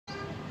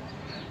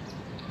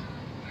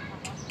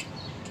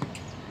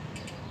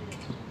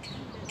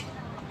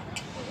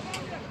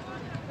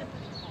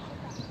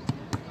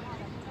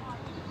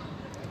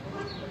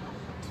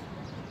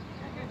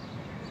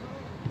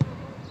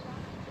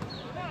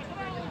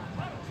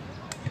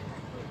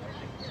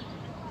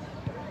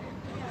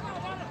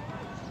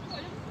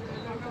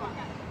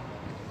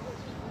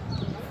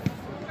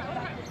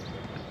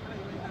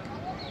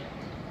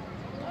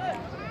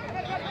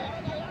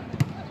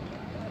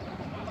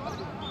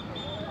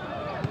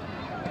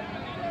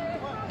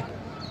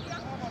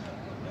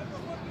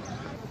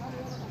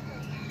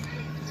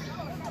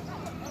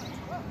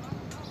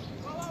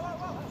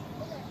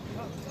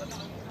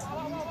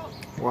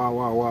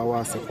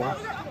C'est quoi?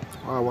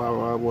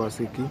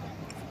 C'est qui?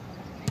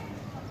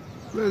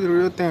 Play the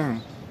real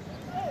thing.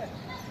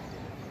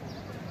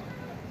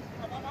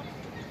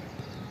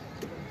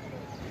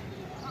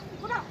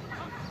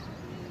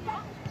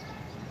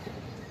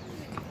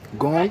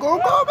 Go,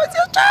 but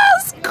you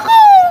just go!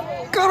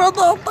 Go to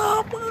the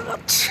top!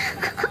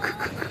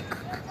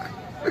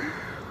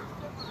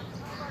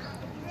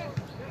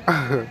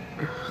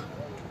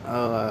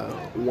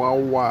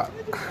 Wow.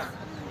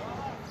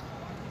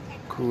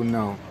 Cool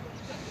now.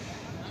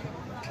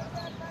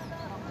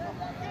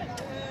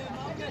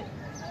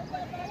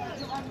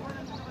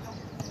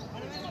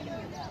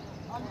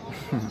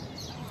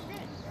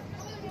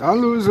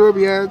 Don't lose hope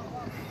yet.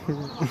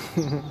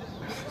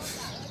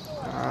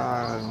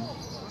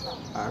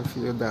 I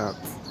feel that.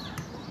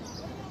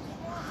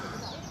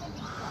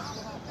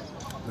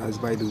 That's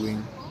by the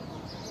wing.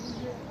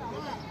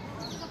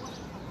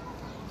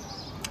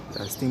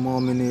 There's 10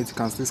 more minutes.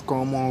 Can still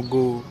score more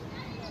goal.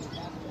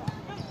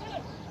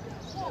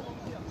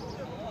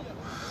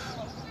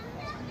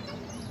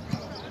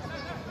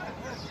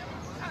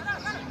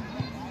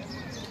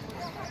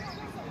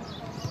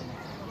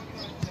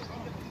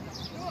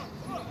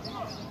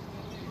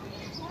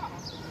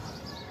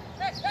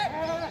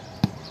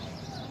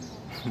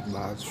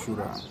 Bad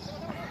shooter.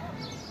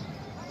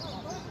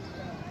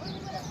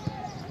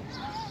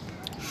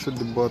 Shoot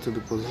the ball to the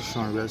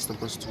position where it's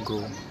supposed to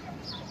go.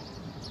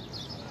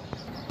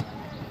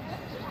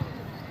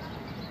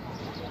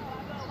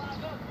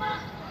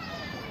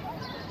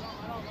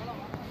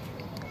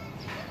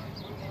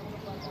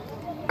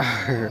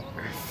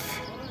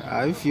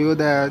 I feel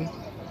that.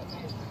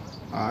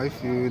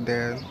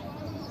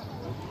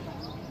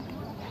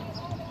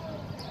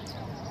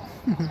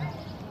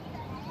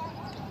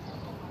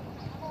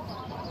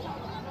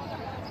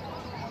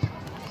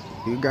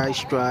 You guys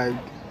tried.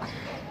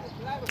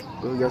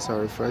 Go get some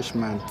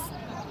refreshment.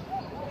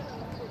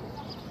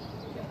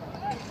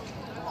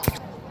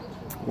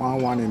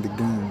 1-1 in the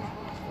game.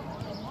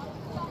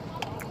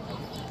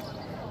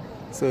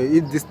 So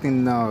if this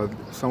thing now,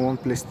 someone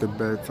placed the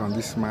bet on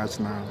this match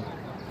now,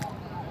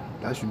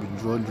 that should be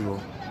draw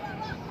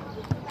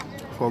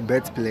for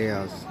bet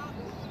players.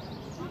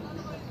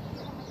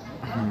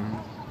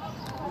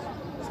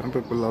 Some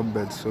people love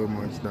bet so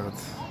much that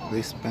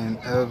they spend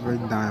every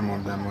dime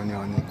of their money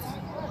on it.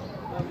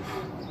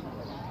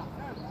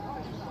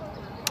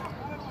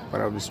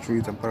 Part of the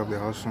street and part of the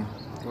hustle.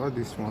 What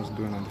this one's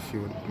doing on the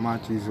field.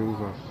 Match is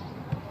over.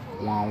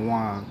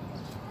 1-1.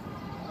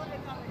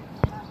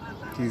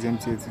 This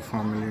M.T.A.T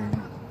family.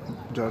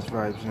 Just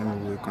vibes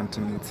anyway,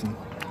 continuity.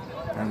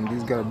 And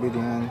this gotta be the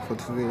end for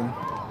today.